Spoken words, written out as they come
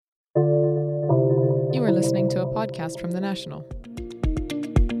You are listening to a podcast from The National.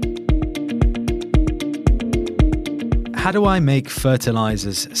 How do I make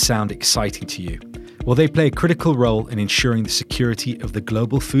fertilizers sound exciting to you? Well, they play a critical role in ensuring the security of the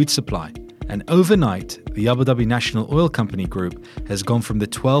global food supply. And overnight, the Abu Dhabi National Oil Company Group has gone from the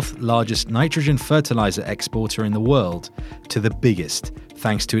 12th largest nitrogen fertilizer exporter in the world to the biggest,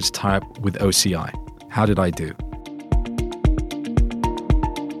 thanks to its tie-up with OCI. How did I do?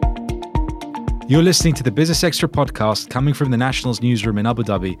 You're listening to the Business Extra podcast coming from the National's newsroom in Abu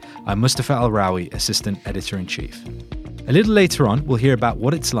Dhabi. I'm Mustafa Al-Rawi, Assistant Editor-in-Chief. A little later on, we'll hear about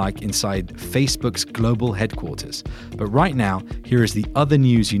what it's like inside Facebook's global headquarters. But right now, here is the other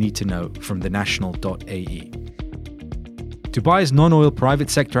news you need to know from thenational.ae. Dubai's non-oil private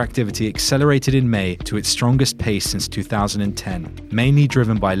sector activity accelerated in May to its strongest pace since 2010, mainly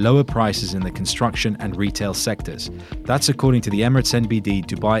driven by lower prices in the construction and retail sectors. That's according to the Emirates NBD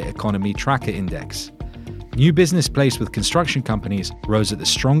Dubai Economy Tracker Index. New business placed with construction companies rose at the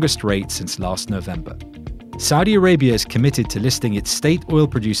strongest rate since last November. Saudi Arabia is committed to listing its state oil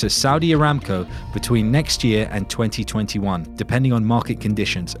producer Saudi Aramco between next year and 2021, depending on market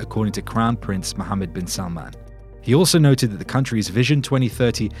conditions, according to Crown Prince Mohammed bin Salman. He also noted that the country's Vision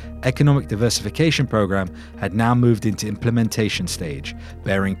 2030 economic diversification program had now moved into implementation stage,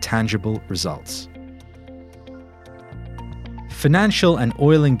 bearing tangible results. Financial and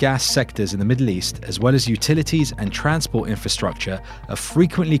oil and gas sectors in the Middle East, as well as utilities and transport infrastructure, are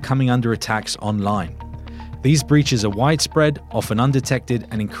frequently coming under attacks online. These breaches are widespread, often undetected,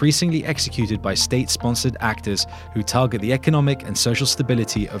 and increasingly executed by state-sponsored actors who target the economic and social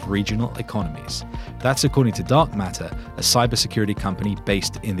stability of regional economies. That's according to Dark Matter, a cybersecurity company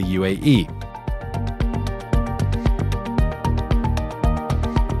based in the UAE.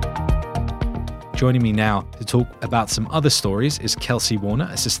 Joining me now to talk about some other stories is Kelsey Warner,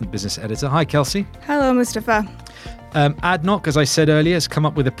 Assistant Business Editor. Hi, Kelsey. Hello, Mustafa. ADNOC, as I said earlier, has come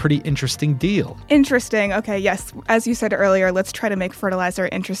up with a pretty interesting deal. Interesting. Okay, yes. As you said earlier, let's try to make fertilizer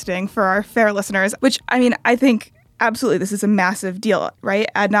interesting for our fair listeners, which, I think absolutely this is a massive deal, right?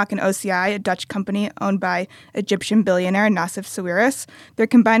 ADNOC and OCI, a Dutch company owned by Egyptian billionaire Nassef Sawiris, they're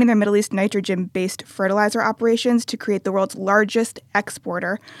combining their Middle East nitrogen-based fertilizer operations to create the world's largest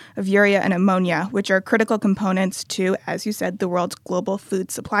exporter of urea and ammonia, which are critical components to, as you said, the world's global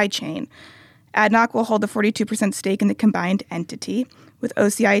food supply chain. ADNOC will hold a 42% stake in the combined entity, with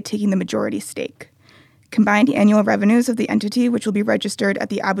OCI taking the majority stake. Combined annual revenues of the entity, which will be registered at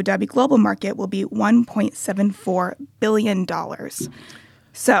the Abu Dhabi global market, will be $1.74 billion.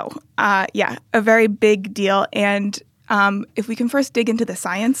 So, a very big deal. And if we can first dig into the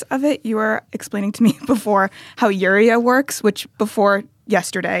science of it, you were explaining to me before how urea works, which before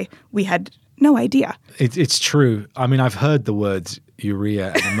yesterday we had no idea. It's true. I've heard the words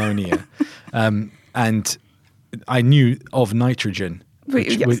urea and ammonia, and I knew of nitrogen,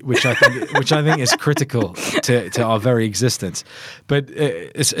 which I think is critical to our very existence. But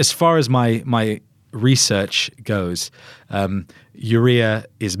as far as my research goes, urea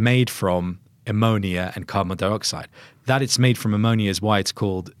is made from ammonia and carbon dioxide. That it's made from ammonia is why it's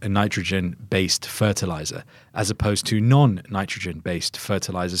called a nitrogen-based fertilizer, as opposed to non-nitrogen-based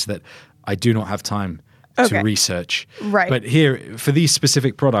fertilizers that I do not have time to research. Right. But here, for these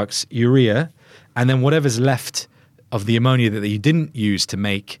specific products, urea, and then whatever's left of the ammonia that you didn't use to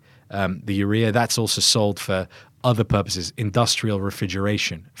make the urea, that's also sold for other purposes, industrial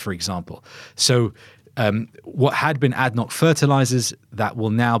refrigeration, for example. So what had been ADNOC fertilizers, that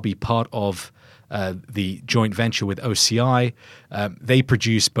will now be part of the joint venture with OCI. They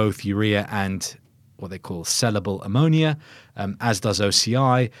produce both urea and what they call sellable ammonia, as does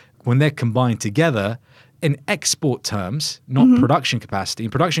OCI. When they're combined together, in export terms, not production capacity. In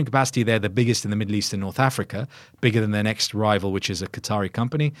production capacity, they're the biggest in the Middle East and North Africa, bigger than their next rival, which is a Qatari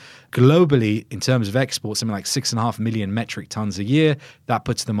company. Globally, in terms of exports, something like 6.5 million metric tons a year. That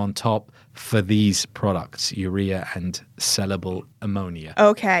puts them on top for these products, urea and sellable ammonia.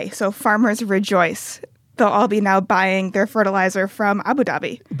 Okay, so farmers rejoice. They'll all be now buying their fertilizer from Abu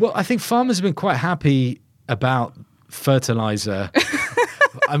Dhabi. Well, I think farmers have been quite happy about fertilizer.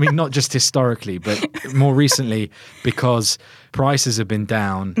 Not just historically, but more recently, because prices have been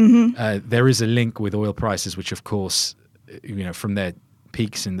down. There is a link with oil prices, which, of course, from their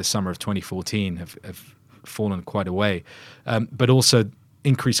peaks in the summer of 2014 have fallen quite away. But also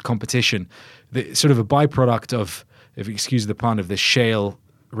increased competition. Sort of a byproduct of, if you excuse the pun, of the shale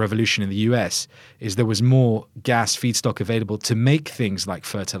revolution in the US is there was more gas feedstock available to make things like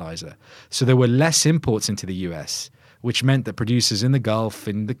fertilizer. So there were less imports into the US, which meant that producers in the Gulf,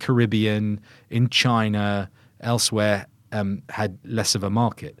 in the Caribbean, in China, elsewhere, had less of a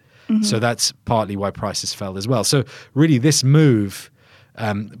market. So that's partly why prices fell as well. So really this move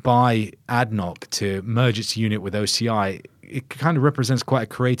by ADNOC to merge its unit with OCI, it kind of represents quite a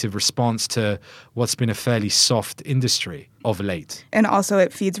creative response to what's been a fairly soft industry of late. And also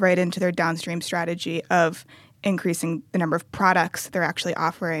it feeds right into their downstream strategy of increasing the number of products they're actually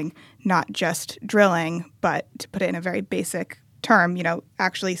offering, not just drilling, but to put it in a very basic term,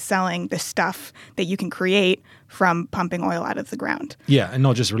 actually selling the stuff that you can create from pumping oil out of the ground. Yeah, and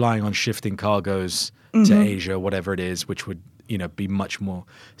not just relying on shifting cargoes to Asia, whatever it is, which would be much more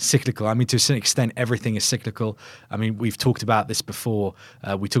cyclical. I mean, to a certain extent, everything is cyclical. I mean, we've talked about this before.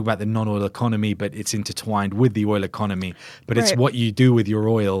 We talk about the non-oil economy, but it's intertwined with the oil economy. But it's what you do with your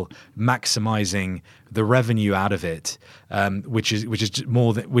oil, maximizing the revenue out of it, which is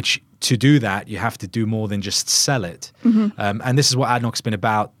more than which. To do that, you have to do more than just sell it. And this is what ADNOC's been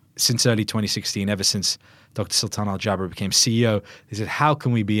about since early 2016, ever since Dr. Sultan Al Jaber became CEO. They said, how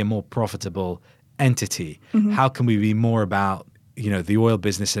can we be a more profitable entity? How can we be more about the oil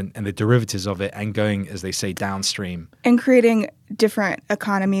business and the derivatives of it, and going, as they say, downstream, and creating different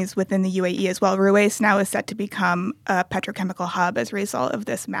economies within the UAE as well. Ruwais now is set to become a petrochemical hub as a result of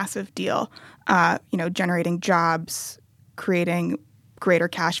this massive deal. Generating jobs, creating greater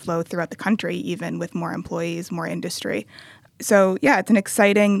cash flow throughout the country, even with more employees, more industry. So yeah, it's an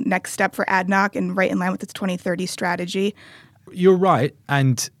exciting next step for ADNOC and right in line with its 2030 strategy. You're right,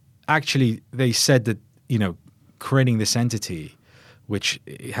 and actually, they said that, creating this entity, which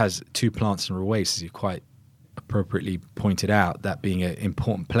has 2 plants in Ruwais, as you quite appropriately pointed out, that being an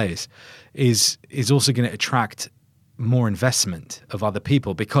important place, is also going to attract more investment of other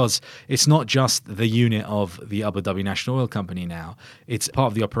people, because it's not just the unit of the Abu Dhabi National Oil Company now. It's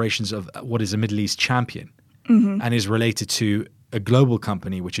part of the operations of what is a Middle East champion and is related to a global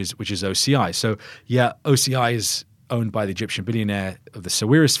company, which is OCI. So yeah, OCI is owned by the Egyptian billionaire of the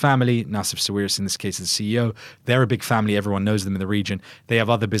Sawiris family. Nassef Sawiris, in this case, is the CEO. They're a big family. Everyone knows them in the region. They have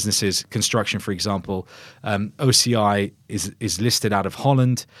other businesses, construction, for example. OCI is listed out of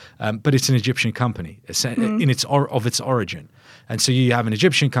Holland, but it's an Egyptian company in its origin. And so you have an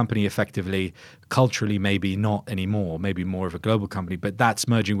Egyptian company, effectively, culturally maybe not anymore, maybe more of a global company, but that's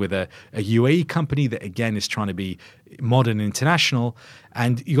merging with a UAE company that, again, is trying to be modern and international.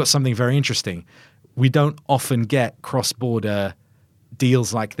 And you got something very interesting. We don't often get cross-border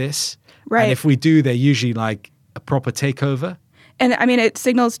deals like this. Right. And if we do, they're usually like a proper takeover. And I mean, it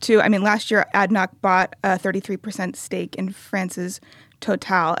signals too, last year ADNOC bought a 33% stake in France's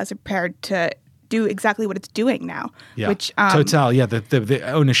Total as prepared to do exactly what it's doing now. Yeah. Which, Total, the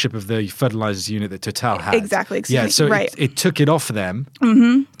ownership of the fertilizers unit that Total had. Exactly. So right. it took it off of them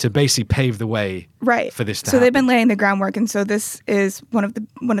to basically pave the way for this to happen. So they've been laying the groundwork, and so this is one of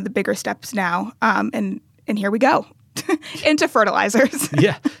the bigger steps now. And here we go into fertilizers.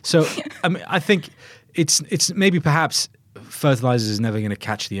 Yeah. So I think it's maybe perhaps fertilizers is never going to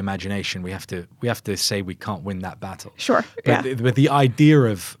catch the imagination. We have to say we can't win that battle. Sure. But the idea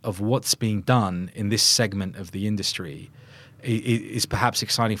of what's being done in this segment of the industry is perhaps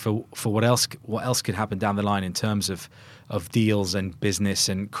exciting for what else could happen down the line in terms of deals and business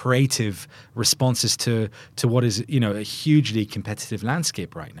and creative responses to what is a hugely competitive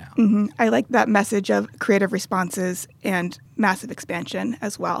landscape right now. I like that message of creative responses and massive expansion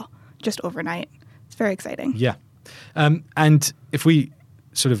as well, just overnight. It's very exciting. Yeah. And if we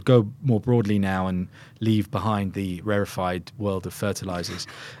sort of go more broadly now and leave behind the rarefied world of fertilizers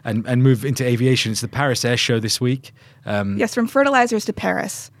and move into aviation, it's the Paris Air Show this week. Yes, from fertilizers to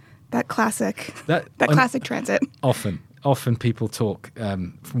Paris, that classic transit. Often people talk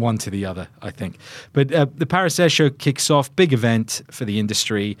from one to the other, I think. But the Paris Air Show kicks off, big event for the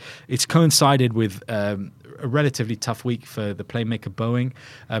industry. It's coincided with a relatively tough week for the playmaker Boeing.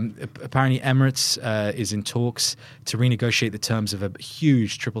 Apparently Emirates is in talks to renegotiate the terms of a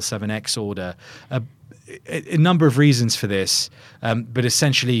huge 777X order. A number of reasons for this, but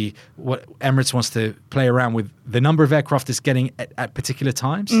essentially what Emirates wants to play around with the number of aircraft it's getting at particular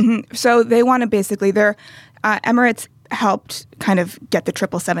times. So they want to basically, Emirates helped kind of get the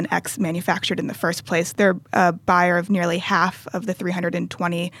 777X manufactured in the first place. They're a buyer of nearly half of the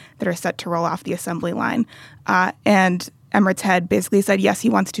 320 that are set to roll off the assembly line. And Emirates had basically said, yes, he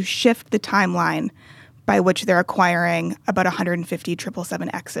wants to shift the timeline by which they're acquiring about 150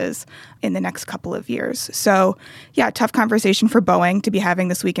 777Xs in the next couple of years. So, yeah, tough conversation for Boeing to be having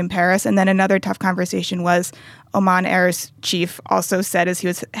this week in Paris. And then another tough conversation was Oman Air's chief also said as he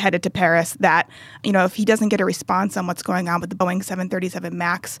was headed to Paris that, if he doesn't get a response on what's going on with the Boeing 737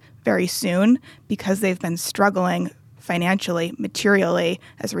 MAX very soon, because they've been struggling financially, materially,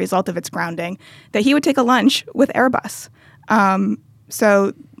 as a result of its grounding, that he would take a lunch with Airbus.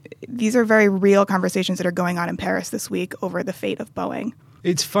 So these are very real conversations that are going on in Paris this week over the fate of Boeing.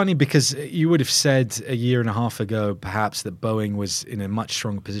 It's funny because you would have said a year and a half ago, perhaps, that Boeing was in a much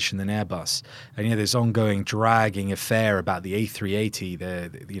stronger position than Airbus. And there's ongoing dragging affair about the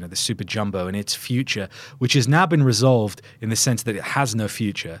A380, the super jumbo and its future, which has now been resolved in the sense that it has no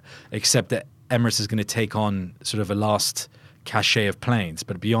future, except that Emirates is going to take on sort of a last cachet of planes.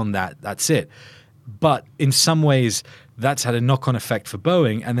 But beyond that, that's it. But in some ways, that's had a knock-on effect for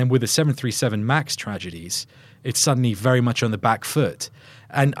Boeing. And then with the 737 MAX tragedies, it's suddenly very much on the back foot.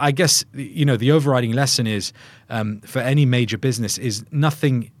 And I guess, the overriding lesson is for any major business is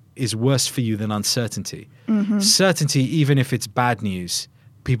nothing is worse for you than uncertainty. Mm-hmm. Certainty, even if it's bad news,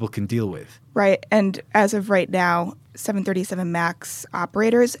 people can deal with. Right. And as of right now, 737 MAX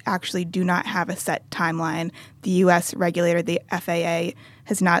operators actually do not have a set timeline. The U.S. regulator, the FAA,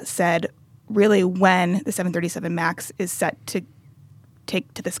 has not said really when the 737 MAX is set to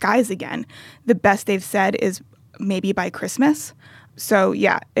take to the skies again. The best they've said is maybe by Christmas. So,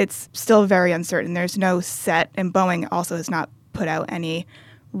 yeah, it's still very uncertain. There's no set, and Boeing also has not put out any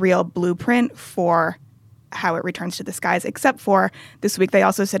real blueprint for how it returns to the skies, except for this week they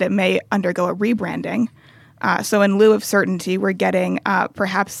also said it may undergo a rebranding. So in lieu of certainty, we're getting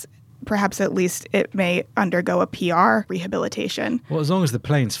perhaps at least it may undergo a PR rehabilitation. Well, as long as the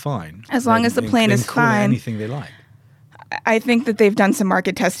plane's fine. As long as the plane is fine. Anything they like. I think that they've done some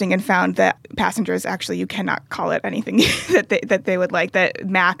market testing and found that passengers actually, you cannot call it anything that they would like. That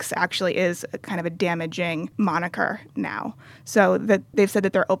MAX actually is a kind of a damaging moniker now. So that they've said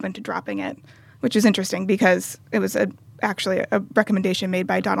that they're open to dropping it, which is interesting because it was actually a recommendation made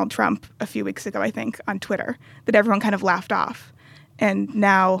by Donald Trump a few weeks ago, I think, on Twitter that everyone kind of laughed off. And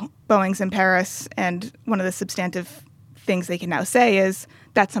now Boeing's in Paris, and one of the substantive things they can now say is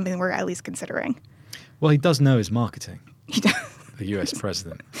that's something we're at least considering. Well, he does know his marketing. He does. The US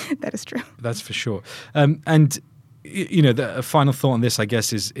president. That is true. That's for sure. And the final thought on this, I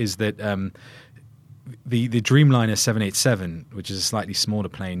guess, is that the Dreamliner 787, which is a slightly smaller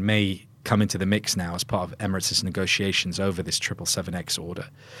plane, may come into the mix now as part of Emirates' negotiations over this 777X order.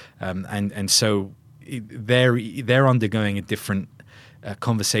 And so they're undergoing a different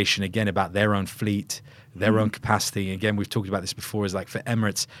conversation again about their own fleet, their own capacity. Again, we've talked about this before, is like for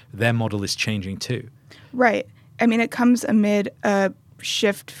Emirates, their model is changing too. Right. I mean, it comes amid a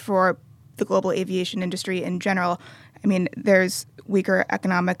shift for the global aviation industry in general. I mean, there's weaker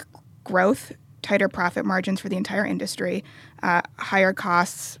economic growth, tighter profit margins for the entire industry, higher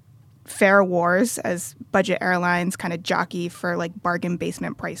costs, fare wars as budget airlines kind of jockey for like bargain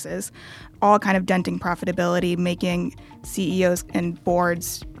basement prices, all kind of denting profitability, making CEOs and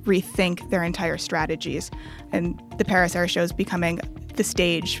boards rethink their entire strategies. And the Paris Air Show is becoming the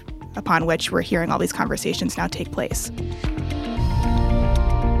stage upon which we're hearing all these conversations now take place.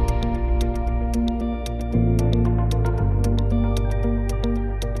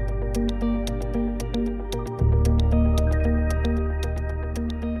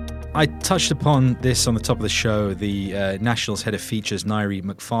 I touched upon this on the top of the show. The National's head of features, Nairi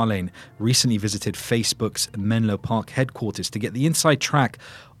McFarlane, recently visited Facebook's Menlo Park headquarters to get the inside track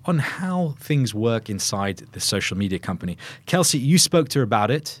on how things work inside the social media company. Kelsey, you spoke to her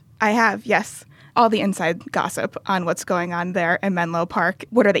about it. I have, yes. All the inside gossip on what's going on there in Menlo Park.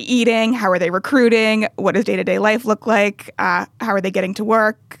 What are they eating? How are they recruiting? What does day-to-day life look like? How are they getting to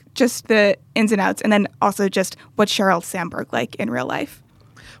work? Just the ins and outs. And then also just what's Sheryl Sandberg like in real life?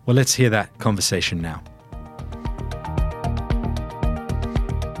 Well, let's hear that conversation now.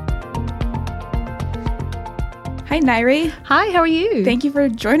 Hi, Nairi. Hi, how are you? Thank you for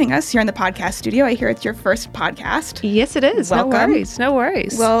joining us here in the podcast studio. I hear it's your first podcast. Yes, it is. Welcome. No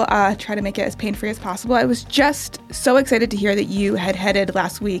worries. We'll try to make it as pain-free as possible. I was just so excited to hear that you had headed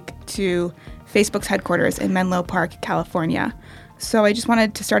last week to Facebook's headquarters in Menlo Park, California. So I just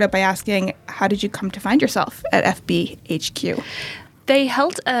wanted to start out by asking, how did you come to find yourself at FBHQ? They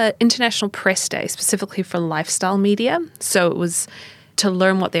held an international press day specifically for lifestyle media. So it was to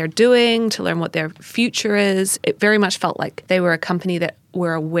learn what they're doing, to learn what their future is. It very much felt like they were a company that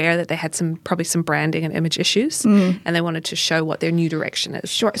were aware that they had probably some branding and image issues, and they wanted to show what their new direction is.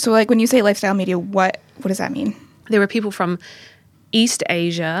 Sure. So like when you say lifestyle media, what does that mean? There were people from East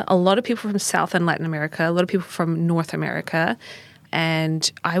Asia, a lot of people from South and Latin America, a lot of people from North America, and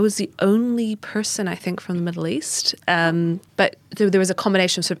I was the only person, I think, from the Middle East. But there was a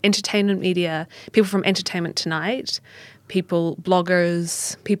combination of sort of entertainment media, people from Entertainment Tonight, people,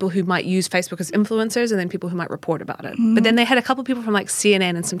 bloggers, people who might use Facebook as influencers, and then people who might report about it. But then they had a couple of people from like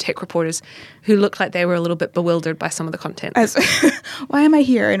CNN and some tech reporters who looked like they were a little bit bewildered by some of the content. Why am I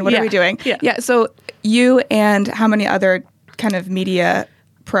here and what are we doing? Yeah. So you and how many other kind of media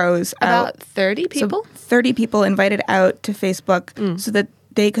pros About out. 30 people. So 30 people invited out to Facebook so that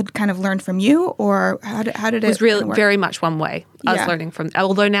they could kind of learn from you, or how did it It was really work? very much one way. I was Yeah. learning from,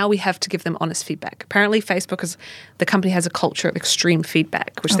 although now we have to give them honest feedback. Apparently Facebook the company has a culture of extreme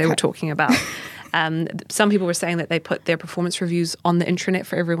feedback, which they Okay. were talking about. Some people were saying that they put their performance reviews on the intranet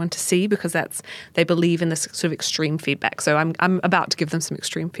for everyone to see because they believe in this sort of extreme feedback. So I'm about to give them some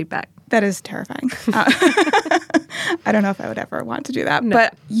extreme feedback. That is terrifying. I don't know if I would ever want to do that. No.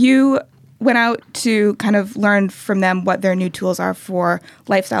 But you went out to kind of learn from them what their new tools are for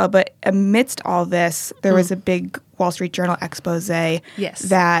lifestyle. But amidst all this, there was a big Wall Street Journal expose Yes.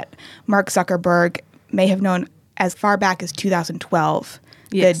 that Mark Zuckerberg may have known as far back as 2012,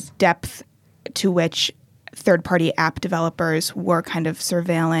 Yes. the depth to which third-party app developers were kind of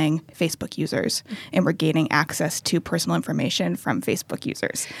surveilling Facebook users and were gaining access to personal information from Facebook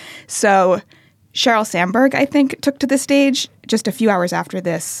users. So Sheryl Sandberg, I think, took to the stage just a few hours after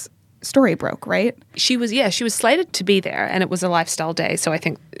this story broke, right? She was slated to be there, and it was a lifestyle day, so I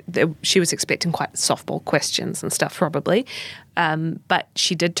think she was expecting quite softball questions and stuff probably. But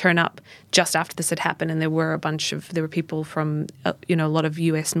she did turn up just after this had happened, and there were people from a lot of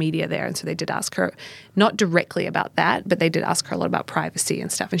US media there, and so they did ask her not directly about that, but they did ask her a lot about privacy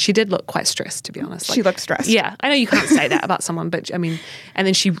and stuff, and she did look quite stressed, to be honest. She looked stressed. Yeah, I know you can't say that about someone, but I mean, and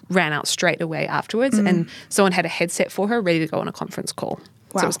then she ran out straight away afterwards, and someone had a headset for her ready to go on a conference call.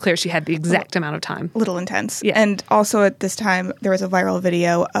 Wow. So it was clear she had the exact amount of time. A little intense. Yeah. And also at this time, there was a viral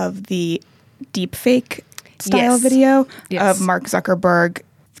video of the deepfake style Yes. video Yes. of Mark Zuckerberg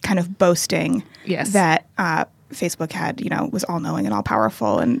kind of boasting Yes. that Facebook had, was all-knowing and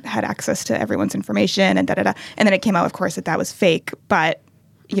all-powerful and had access to everyone's information and da-da-da. And then it came out, of course, that was fake. But,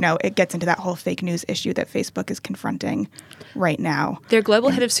 it gets into that whole fake news issue that Facebook is confronting right now. Their global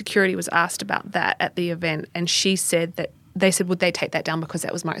head of security was asked about that at the event, and she said that they said, would they take that down because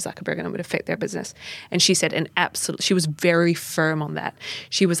that was Mark Zuckerberg and it would affect their business? And she said, she was very firm on that.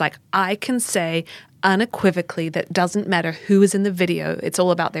 She was like, I can say unequivocally that doesn't matter who is in the video. It's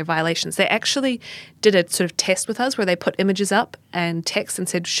all about their violations. They actually did a sort of test with us where they put images up and text and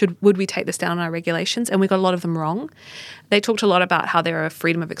said, would we take this down on our regulations? And we got a lot of them wrong. They talked a lot about how they're a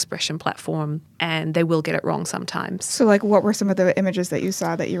freedom of expression platform and they will get it wrong sometimes. So, what were some of the images that you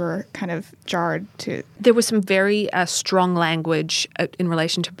saw that you were kind of jarred to? There was some very strong language in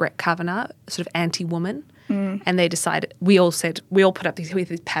relation to Brett Kavanaugh, sort of anti-woman. And they decided, we all put up these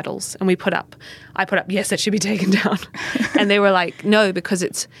paddles, and I put up, yes, it should be taken down. And they were like, no, because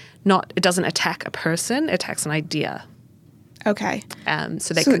it doesn't attack a person, it attacks an idea. Okay.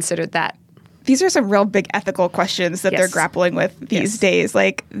 So they considered that. These are some real big ethical questions that they're grappling with these days.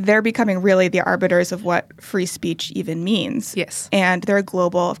 Like, they're becoming really the arbiters of what free speech even means. Yes. And they're a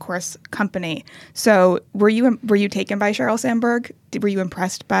global, of course, company. So were you taken by Sheryl Sandberg? Were you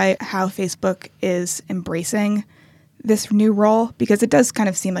impressed by how Facebook is embracing this new role? Because it does kind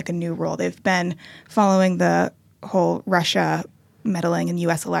of seem like a new role. They've been following the whole Russia meddling in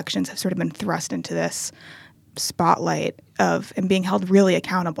U.S. elections, have sort of been thrust into this spotlight of and being held really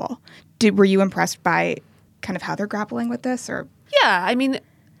accountable. Were you impressed by kind of how they're grappling with this? Or Yeah, I mean,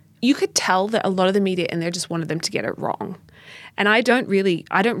 you could tell that a lot of the media in there just wanted them to get it wrong. And I don't really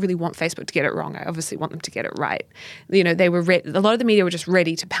want Facebook to get it wrong. I obviously want them to get it right. They were a lot of the media were just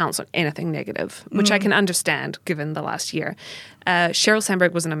ready to pounce on anything negative, which I can understand given the last year. Sheryl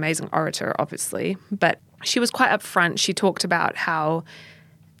Sandberg was an amazing orator, obviously, but she was quite upfront. She talked about how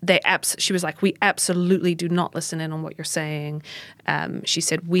she was like, we absolutely do not listen in on what you're saying. She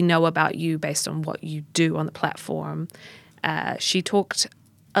said, we know about you based on what you do on the platform. She talked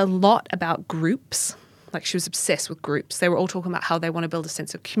a lot about groups. Like, she was obsessed with groups. They were all talking about how they want to build a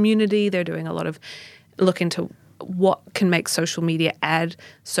sense of community. They're doing a lot of look into what can make social media add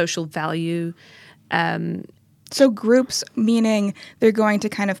social value. So groups, meaning they're going to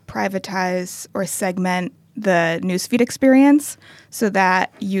kind of privatize or segment the newsfeed experience so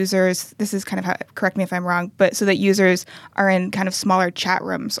that users, this is kind of how, correct me if I'm wrong, but so that users are in kind of smaller chat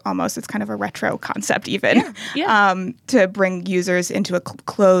rooms almost. It's kind of a retro concept even. Yeah. To bring users into a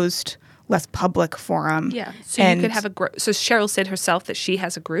closed, less public forum. Yeah. So you could have a group. So Sheryl said herself that she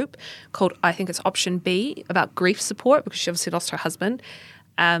has a group called, I think it's Option B, about grief support because she obviously lost her husband.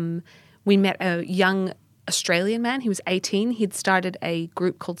 We met a young Australian man. He was 18. He'd started a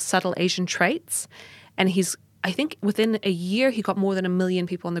group called Subtle Asian Traits. And I think within a year, he got more than 1 million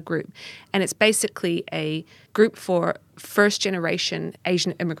people in the group. And it's basically a group for first-generation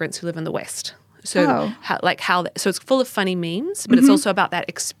Asian immigrants who live in the West. So so it's full of funny memes, but it's also about that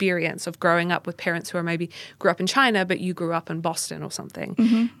experience of growing up with parents who are maybe grew up in China, but you grew up in Boston or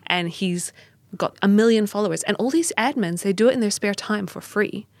something. And he's got 1 million followers. And all these admins, they do it in their spare time for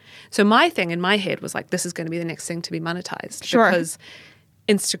free. So my thing in my head was like, this is going to be the next thing to be monetized. Sure. Because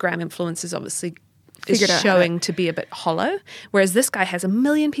Instagram influencers obviously is Figured out showing to be a bit hollow. Whereas this guy has 1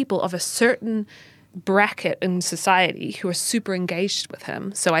 million people of a certain bracket in society who are super engaged with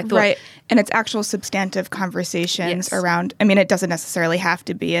him. So I thought... Right. And it's actual substantive conversations Yes. around, I mean, it doesn't necessarily have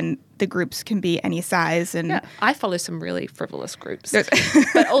to be, and the groups can be any size. And Yeah, I follow some really frivolous groups.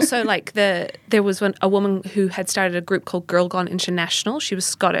 But also, like, there was a woman who had started a group called Girl Gone International. She was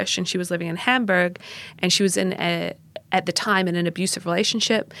Scottish and she was living in Hamburg, and she was at the time in an abusive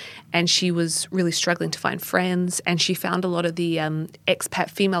relationship, and she was really struggling to find friends, and she found a lot of the expat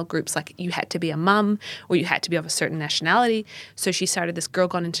female groups, like you had to be a mum or you had to be of a certain nationality. So she started this Girl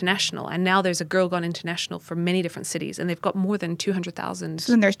Gone International, and now there's a Girl Gone International for many different cities, and they've got more than 200,000.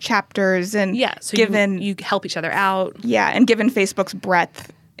 then there's chapters and Yeah, so given you help each other out. Yeah, and given Facebook's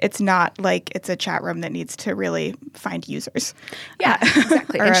breadth, it's not like it's a chat room that needs to really find users. Yeah,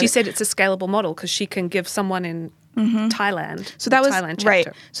 exactly. Or And she a- said it's a scalable model because she can give someone in Thailand. So that was Thailand chapter. right.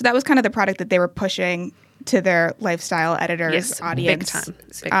 So that was kind of the product that they were pushing to their lifestyle editors Yes, audience big time.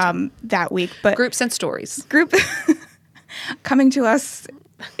 Big time. That week. But Groups and stories. group coming to us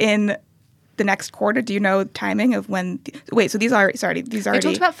in the next quarter. Do you know timing of when? Wait, so these are sorry. These They already.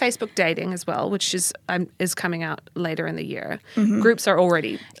 talked about Facebook dating as well, which is coming out later in the year. Groups are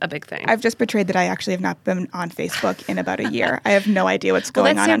already a big thing. I've just betrayed that I actually have not been on Facebook in about a year. I have no idea what's Well,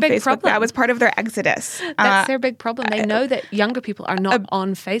 going that's on their on big Facebook. problem. That was part of their exodus. That's their big problem. They know that younger people are not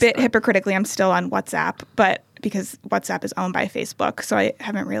on Facebook. Bit hypocritically, I'm still on WhatsApp, but because WhatsApp is owned by Facebook, so I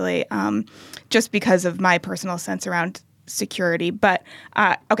haven't really, just because of my personal sense around security. But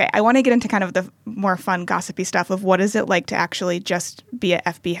okay, I want to get into kind of the more fun, gossipy stuff of what is it like to actually just be at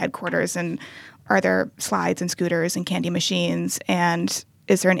FB headquarters, and are there slides and scooters and candy machines, and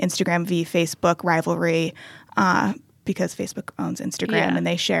is there an Instagram v Facebook rivalry? Because Facebook owns Instagram Yeah. and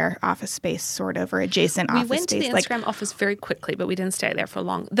they share office space, sort of, or adjacent We office went to space. the Instagram office very quickly, but we didn't stay there for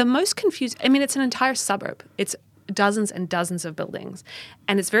long. The most confused, I mean, it's an entire suburb. It's dozens and dozens of buildings.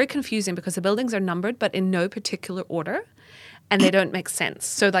 And it's very confusing because the buildings are numbered, but in no particular order. And they don't make sense.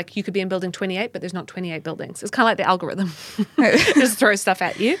 So, like, you could be in building 28, but there's not 28 buildings. It's kind of like the algorithm. Just throw stuff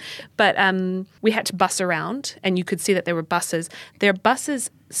at you. But we had to bus around, and you could see that there were buses. Their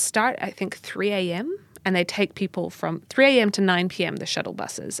buses start, I think, 3 a.m., and they take people from 3 a.m. to 9 p.m., the shuttle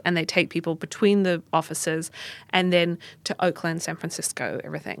buses, and they take people between the offices and then to Oakland, San Francisco,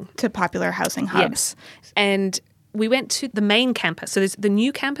 everything. to popular housing hubs. Yes. And we went to the main campus. So there's the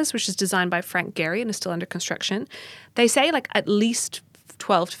new campus, which is designed by Frank Gehry and is still under construction. They say like at least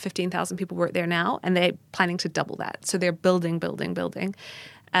 12 to 15,000 people work there now, and they're planning to double that. So they're building.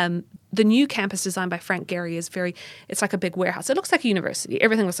 The new campus designed by Frank Gehry is it's like a big warehouse. It looks like a university.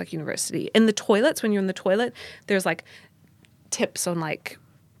 Everything looks like university. In the toilets, when you're in the toilet, there's like tips on like,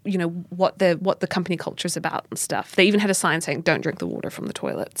 you know, what the company culture is about and stuff. They even had a sign saying, don't drink the water from the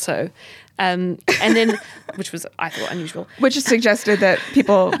toilet. So, and then, which was, I thought, unusual. Which suggested that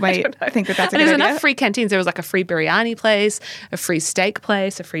people might think that that's a And good there's idea. enough free canteens. There was like a free biryani place, a free steak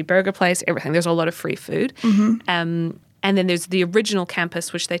place, a free burger place, everything. There's a lot of free food. And then there's the original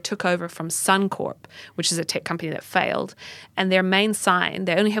campus, which they took over from Suncorp, which is a tech company that failed. And their main sign,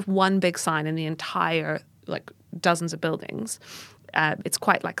 they only have one big sign in the entire, like, dozens of buildings. It's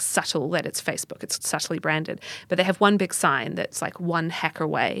quite like subtle that it's Facebook. It's subtly branded. But they have one big sign that's like one hacker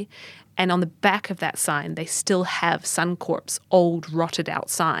way. And on the back of that sign, they still have Suncorp's old rotted out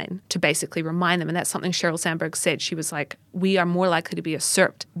sign to basically remind them. And that's something Sheryl Sandberg said. She was like, we are more likely to be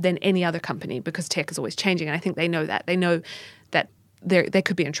usurped than any other company because tech is always changing. And I think they know that. They know that they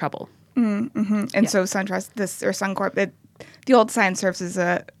could be in trouble. And so SunTrust, or Suncorp, the old sign serves as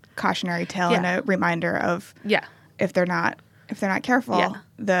a cautionary tale and a reminder of if they're not careful,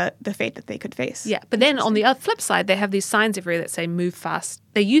 the fate that they could face. Yeah, but then on the other flip side, they have these signs everywhere that say move fast.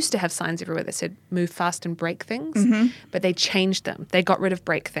 They used to have signs everywhere that said move fast and break things, but they changed them. They got rid of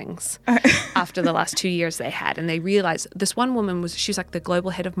break things after the last 2 years they had. And they realized this one woman she's like the global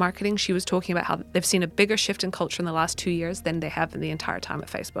head of marketing. She was talking about how they've seen a bigger shift in culture in the last 2 years than they have in the entire time at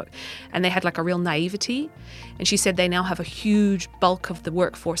Facebook. And they had like a real naivety. And she said they now have a huge bulk of the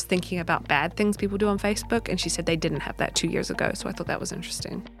workforce thinking about bad things people do on Facebook. And she said they didn't have that 2 years ago. So I thought that was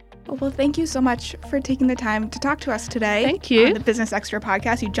interesting. Well, thank you so much for taking the time to talk to us today. Thank you. On the Business Extra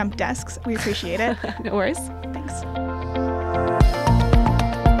podcast. You jumped desks. We appreciate it. No worries. Thanks.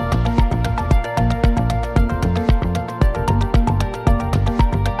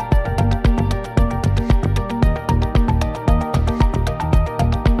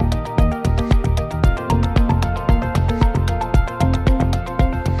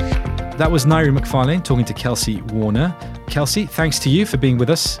 That was Nairi McFarlane talking to Kelsey Warner. Kelsey, thanks to you for being with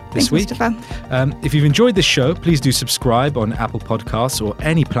us this week. Mustafa. If you've enjoyed this show, please do subscribe on Apple Podcasts or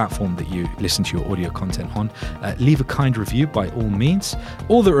any platform that you listen to your audio content on. Leave a kind review by all means.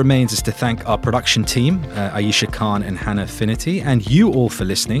 All that remains is to thank our production team, Aisha Khan and Hannah Finity, and you all for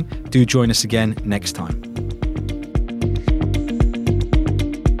listening. Do join us again next time.